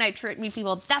Saturday night treatment,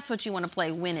 people. That's what you want to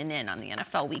play winning in on the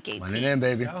NFL Week 18. Winning in,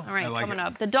 baby. All right, coming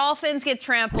up. The Dolphins get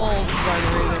trampled by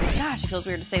the Ravens. Gosh, it feels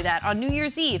weird to say that. On New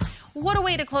Year's Eve. What a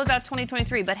way to close out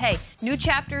 2023. But hey, new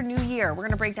chapter, new year. We're going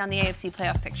to break down the AFC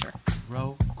Playoff Picture.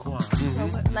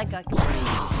 Roquan. Like a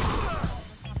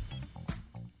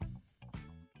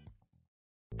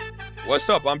What's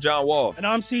up? I'm John Wall. And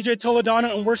I'm CJ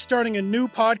Toledano, and we're starting a new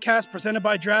podcast presented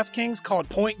by DraftKings called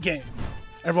Point Game.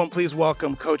 Everyone, please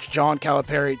welcome Coach John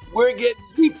Calipari. We're getting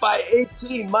beat by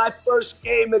 18. My first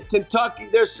game in Kentucky,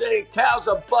 they're saying Cal's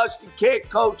a bust. He can't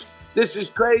coach. This is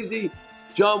crazy.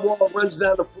 John Wall runs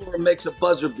down the floor and makes a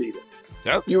buzzer beater.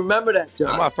 Yep. You remember that, John?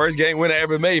 That's my first game winner I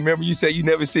ever made. Remember you said you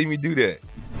never see me do that.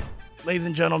 Ladies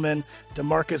and gentlemen,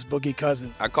 DeMarcus Boogie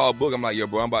Cousins. I called Book. I'm like, yo,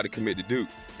 bro, I'm about to commit to Duke.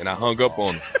 And I hung up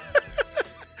on him.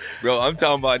 Bro, I'm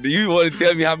talking about, do you want to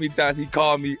tell me how many times he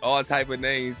called me all type of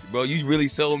names? Bro, you really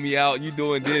sold me out. You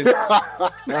doing this.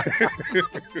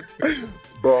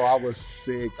 Bro, I was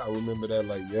sick. I remember that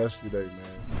like yesterday, man.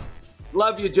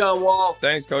 Love you, John Wall.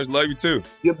 Thanks, Coach. Love you, too.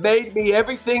 You made me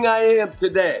everything I am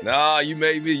today. Nah, you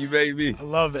made me. I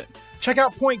love it. Check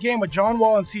out Point Game with John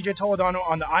Wall and CJ Toledano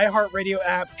on the iHeartRadio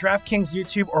app, DraftKings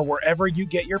YouTube, or wherever you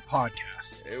get your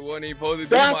podcasts. It wasn't even supposed to be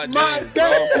That's my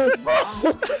day, bro.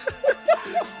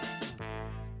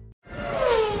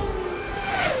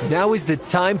 Now is the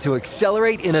time to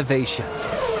accelerate innovation.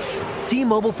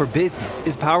 T-Mobile for Business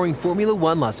is powering Formula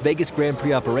One Las Vegas Grand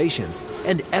Prix operations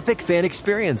and epic fan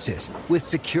experiences with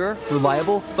secure,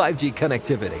 reliable 5G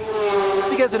connectivity.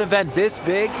 Because an event this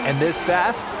big and this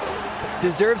fast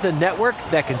deserves a network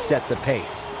that can set the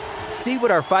pace. See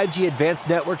what our 5G advanced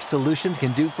network solutions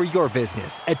can do for your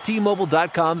business at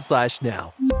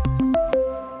T-Mobile.com/now.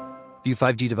 View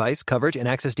 5G device coverage and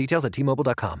access details at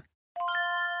T-Mobile.com.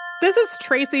 This is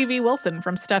Tracy V. Wilson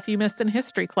from Stuff You Missed in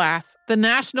History Class. The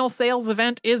national sales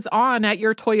event is on at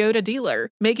your Toyota dealer,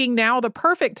 making now the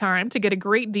perfect time to get a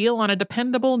great deal on a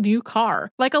dependable new car.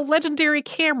 Like a legendary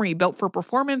Camry built for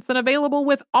performance and available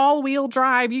with all-wheel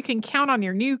drive, you can count on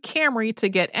your new Camry to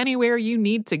get anywhere you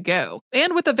need to go.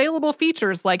 And with available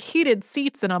features like heated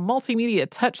seats and a multimedia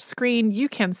touchscreen, you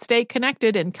can stay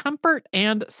connected in comfort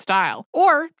and style.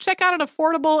 Or check out an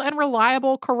affordable and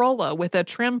reliable Corolla with a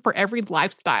trim for every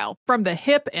lifestyle. From the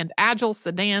hip and agile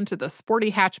sedan to the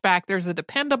sporty hatchback, there's a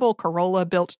dependable Corolla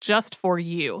built just for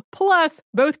you. Plus,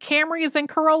 both Camrys and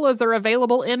Corollas are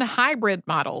available in hybrid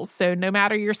models, so no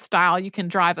matter your style, you can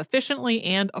drive efficiently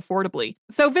and affordably.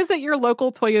 So visit your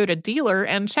local Toyota dealer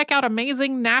and check out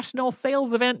amazing national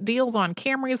sales event deals on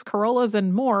Camrys, Corollas,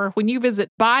 and more when you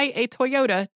visit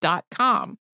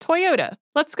buyatoyota.com. Toyota,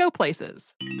 let's go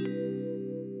places.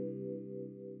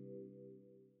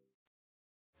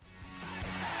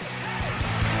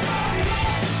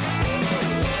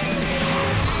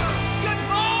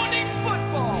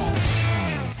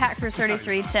 Packers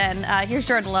 33-10. Here's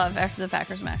Jordan Love after the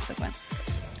Packers Max win.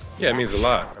 Yeah, it means a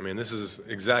lot. I mean, this is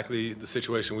exactly the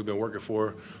situation we've been working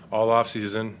for all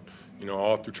offseason,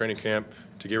 all through training camp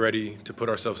to get ready to put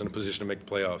ourselves in a position to make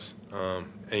the playoffs.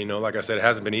 And, like I said, it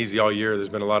hasn't been easy all year. There's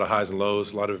been a lot of highs and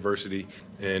lows, a lot of adversity,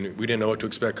 and we didn't know what to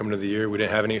expect coming into the year. We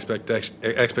didn't have any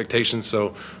expectations.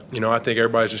 So, I think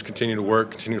everybody's just continuing to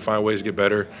work, continue to find ways to get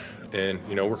better, and,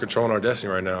 we're controlling our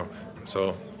destiny right now.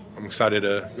 So I'm excited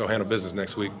to go handle business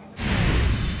next week.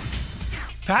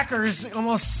 Packers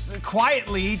almost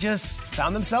quietly just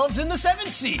found themselves in the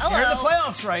 7th seed. Hello. They're in the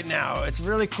playoffs right now. It's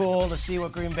really cool to see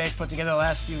what Green Bay's put together the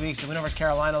last few weeks. They win over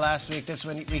Carolina last week, this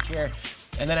week here.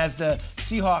 And then as the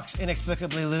Seahawks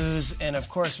inexplicably lose, and of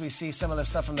course we see some of the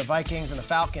stuff from the Vikings and the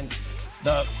Falcons,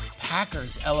 the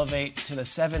Packers elevate to the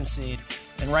 7th seed.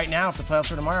 And right now, if the playoffs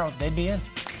were tomorrow, they'd be in.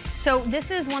 So this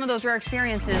is one of those rare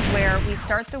experiences where we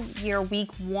start the year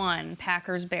week 1,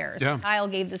 Packers-Bears. Yeah. Kyle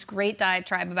gave this great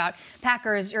diatribe about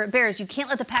Bears. You can't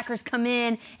let the Packers come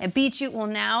in and beat you. Well,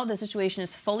 now the situation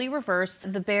is fully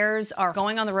reversed. The Bears are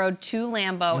going on the road to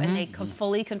Lambeau, and they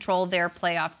fully control their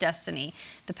playoff destiny.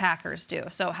 The Packers do.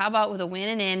 So how about with a win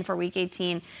and in for Week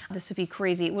 18? This would be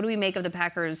crazy. What do we make of the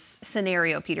Packers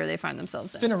scenario, Peter, they find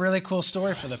themselves in? It's been a really cool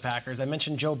story for the Packers. I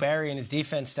mentioned Joe Barry and his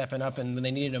defense stepping up and when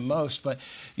they needed him most. But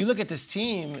you look at this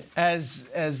team,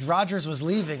 as Rodgers was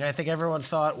leaving, I think everyone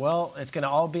thought, well, it's going to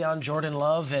all be on Jordan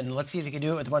Love, and let's see if he can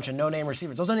do it with a bunch of no-name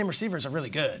receivers. Those no-name receivers are really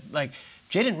good. Like,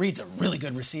 Jaden Reed's a really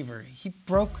good receiver. He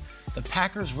broke the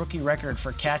Packers rookie record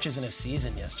for catches in a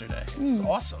season yesterday. It's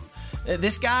awesome.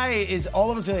 This guy is all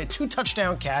over the field. 2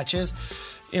 touchdown catches.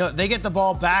 They get the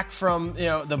ball back from,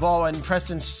 the ball when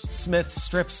Preston Smith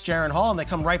strips Jaron Hall, and they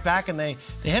come right back and they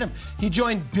hit him. He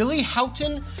joined Billy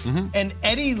Houghton and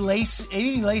Eddie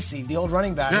Lacy, the old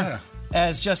running back,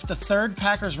 as just the 3rd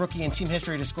Packers rookie in team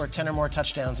history to score 10 or more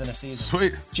touchdowns in a season.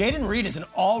 Sweet. Jaden Reed is an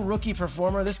all-rookie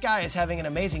performer. This guy is having an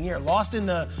amazing year. Lost in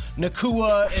the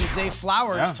Nakua and Zay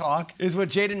Flowers talk is what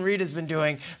Jaden Reed has been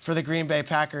doing for the Green Bay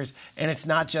Packers, and it's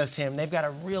not just him. They've got a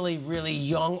really, really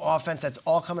young offense that's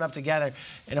all coming up together,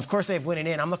 and of course they've winning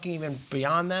in. I'm looking even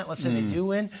beyond that. Let's say they do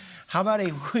win. How about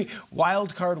a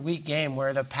wild card week game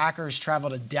where the Packers travel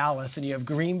to Dallas and you have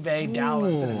Green Bay,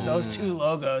 Dallas, and it's those 2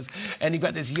 logos, and you've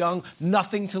got this young,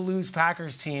 nothing-to-lose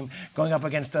Packers team going up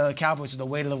against the Cowboys with the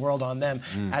weight of the world on them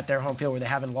at their home field where they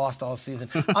haven't lost all season.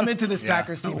 I'm into this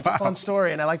Packers team. It's a fun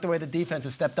story, and I like the way the defense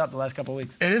has stepped up the last couple of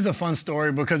weeks. It is a fun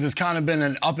story because it's kind of been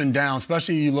an up and down,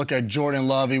 especially you look at Jordan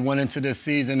Love. He went into this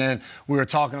season, and we were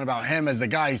talking about him as the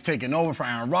guy he's taking over for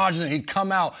Aaron Rodgers, and he'd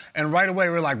come out, and right away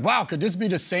we were like, wow, could this be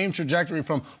the same trajectory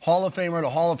from Hall of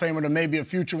Famer to maybe a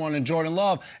future one in Jordan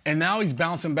Love? And now he's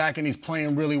bouncing back and he's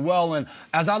playing really well. And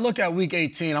as I look at Week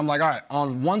 18, I'm like, all right,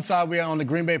 on one side, on the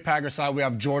Green Bay Packers side, we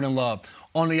have Jordan Love.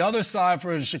 On the other side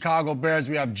for the Chicago Bears,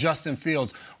 we have Justin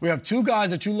Fields. We have 2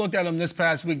 guys that you looked at them this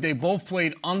past week. They both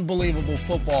played unbelievable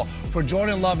football. For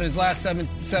Jordan Love, in his last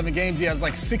seven games, he has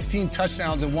like 16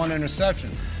 touchdowns and 1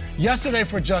 interception. Yesterday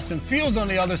for Justin Fields on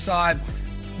the other side,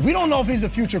 we don't know if he's a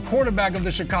future quarterback of the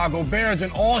Chicago Bears,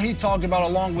 and all he talked about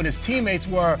along with his teammates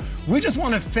were, we just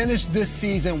want to finish this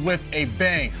season with a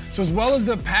bang. So as well as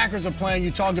the Packers are playing, you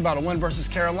talked about a win versus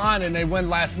Carolina, and they win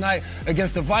last night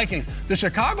against the Vikings. The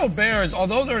Chicago Bears,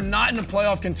 although they're not in the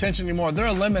playoff contention anymore, they're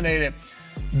eliminated.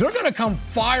 They're going to come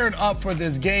fired up for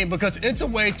this game because it's a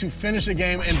way to finish a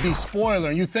game and be spoiler.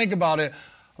 And you think about it,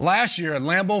 last year at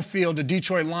Lambeau Field, the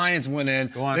Detroit Lions went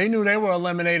in. They knew they were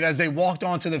eliminated as they walked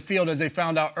onto the field, as they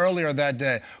found out earlier that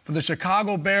day. For the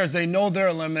Chicago Bears, they know they're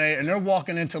eliminated, and they're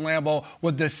walking into Lambeau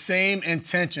with the same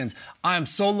intentions. I am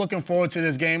so looking forward to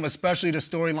this game, especially the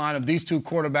storyline of these 2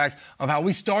 quarterbacks, of how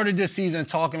we started this season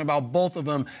talking about both of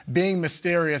them being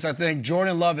mysterious. I think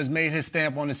Jordan Love has made his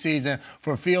stamp on the season.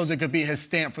 For Fields, it could be his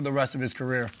stamp for the rest of his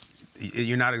career.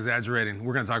 You're not exaggerating.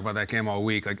 We're going to talk about that game all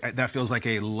week. That feels like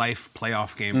a life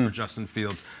playoff game for Justin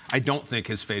Fields. I don't think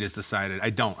his fate is decided. I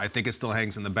don't. I think it still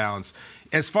hangs in the balance.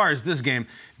 As far as this game,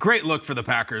 great look for the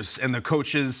Packers and the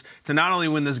coaches to not only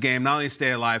win this game, not only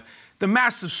stay alive. The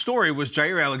massive story was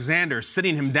Jair Alexander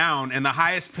sitting him down, and the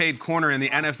highest paid corner in the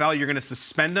NFL, you're going to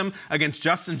suspend him against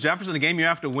Justin Jefferson, a game you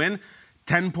have to win.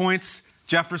 10 points.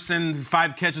 Jefferson,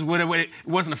 5 catches, whatever, it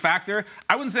wasn't a factor.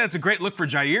 I wouldn't say that's a great look for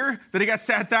Jair, that he got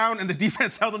sat down and the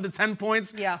defense held him to 10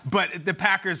 points. Yeah. But the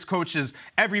Packers coaches,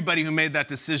 everybody who made that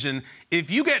decision, if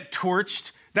you get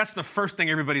torched, that's the first thing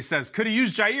everybody says. Could have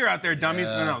used Jair out there,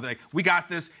 dummies. No, like, we got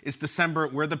this. It's December.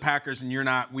 We're the Packers, and you're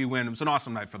not. We win. It was an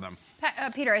awesome night for them.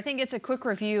 Peter, I think it's a quick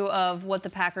review of what the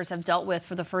Packers have dealt with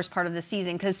for the first part of the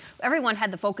season, because everyone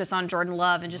had the focus on Jordan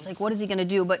Love and just like, what is he going to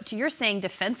do? But to your saying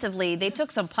defensively, they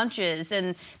took some punches,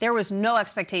 and there was no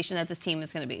expectation that this team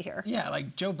was going to be here. Yeah,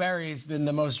 like Joe Barry's been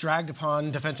the most dragged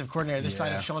upon defensive coordinator this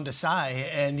side of Sean Desai,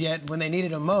 and yet when they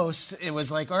needed him most, it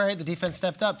was like, all right, the defense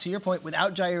stepped up. To your point,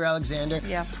 without Jair Alexander,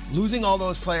 losing all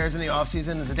those players in the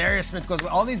offseason, Zadarius Smith goes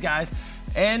with all these guys,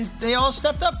 and they all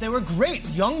stepped up. They were great.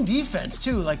 Young defense,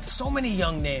 too. Like, so many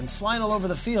young names flying all over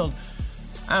the field.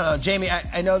 I don't know, Jamie,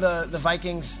 I know the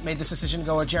Vikings made this decision to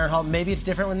go with Jaron Hall. Maybe it's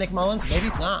different with Nick Mullins. Maybe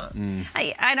it's not.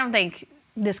 I don't think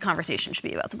this conversation should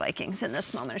be about the Vikings in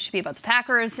this moment. It should be about the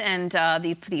Packers and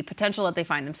the potential that they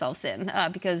find themselves in.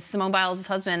 Because Simone Biles'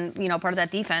 husband, part of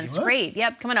that defense. Great.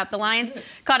 Yep, coming up. The Lions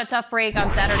caught a tough break on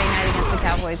Saturday night against the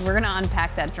Cowboys. We're going to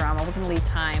unpack that drama. We're going to leave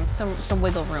time, some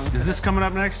wiggle room. Is this coming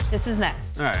up next? This is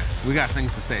next. All right. We got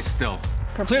things to say still.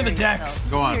 Clear the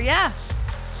decks. Go on. Yeah.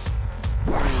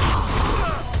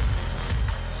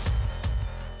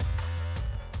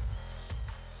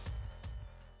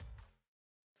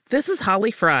 This is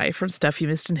Holly Fry from Stuff You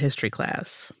Missed in History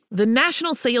class. The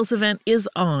national sales event is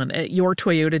on at your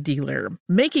Toyota dealer,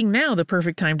 making now the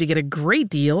perfect time to get a great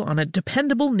deal on a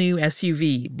dependable new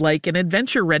SUV, like an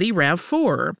adventure-ready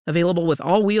RAV4. Available with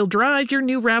all-wheel drive, your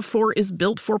new RAV4 is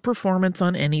built for performance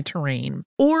on any terrain.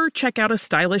 Or check out a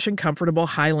stylish and comfortable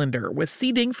Highlander with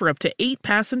seating for up to 8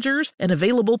 passengers and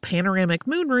available panoramic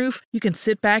moonroof. You can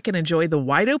sit back and enjoy the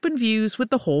wide-open views with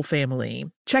the whole family.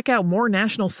 Check out more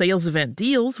national sales event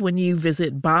deals when you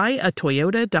visit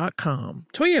buyatoyota.com.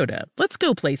 Toyota, let's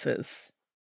go places.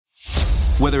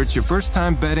 Whether it's your first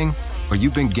time betting or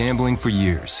you've been gambling for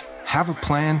years, have a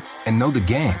plan and know the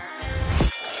game.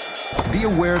 Be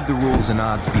aware of the rules and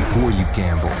odds before you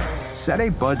gamble. Set a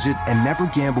budget and never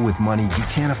gamble with money you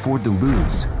can't afford to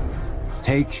lose.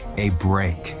 Take a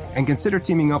break and consider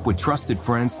teaming up with trusted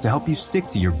friends to help you stick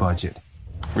to your budget.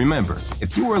 Remember,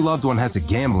 if you or a loved one has a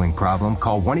gambling problem,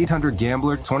 call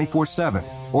 1-800-GAMBLER 24/7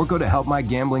 or go to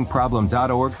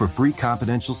helpmygamblingproblem.org for free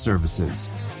confidential services.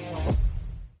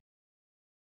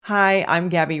 Hi, I'm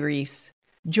Gabby Reese.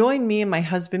 Join me and my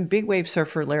husband, big wave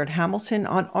surfer Laird Hamilton,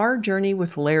 on our journey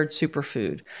with Laird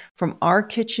Superfood. From our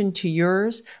kitchen to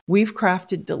yours, we've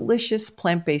crafted delicious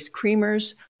plant-based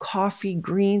creamers, coffee,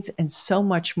 greens, and so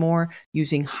much more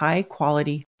using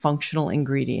high-quality functional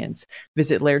ingredients.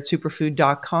 Visit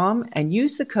lairdsuperfood.com and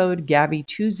use the code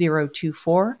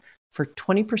GABBY2024 for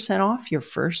 20% off your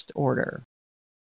first order.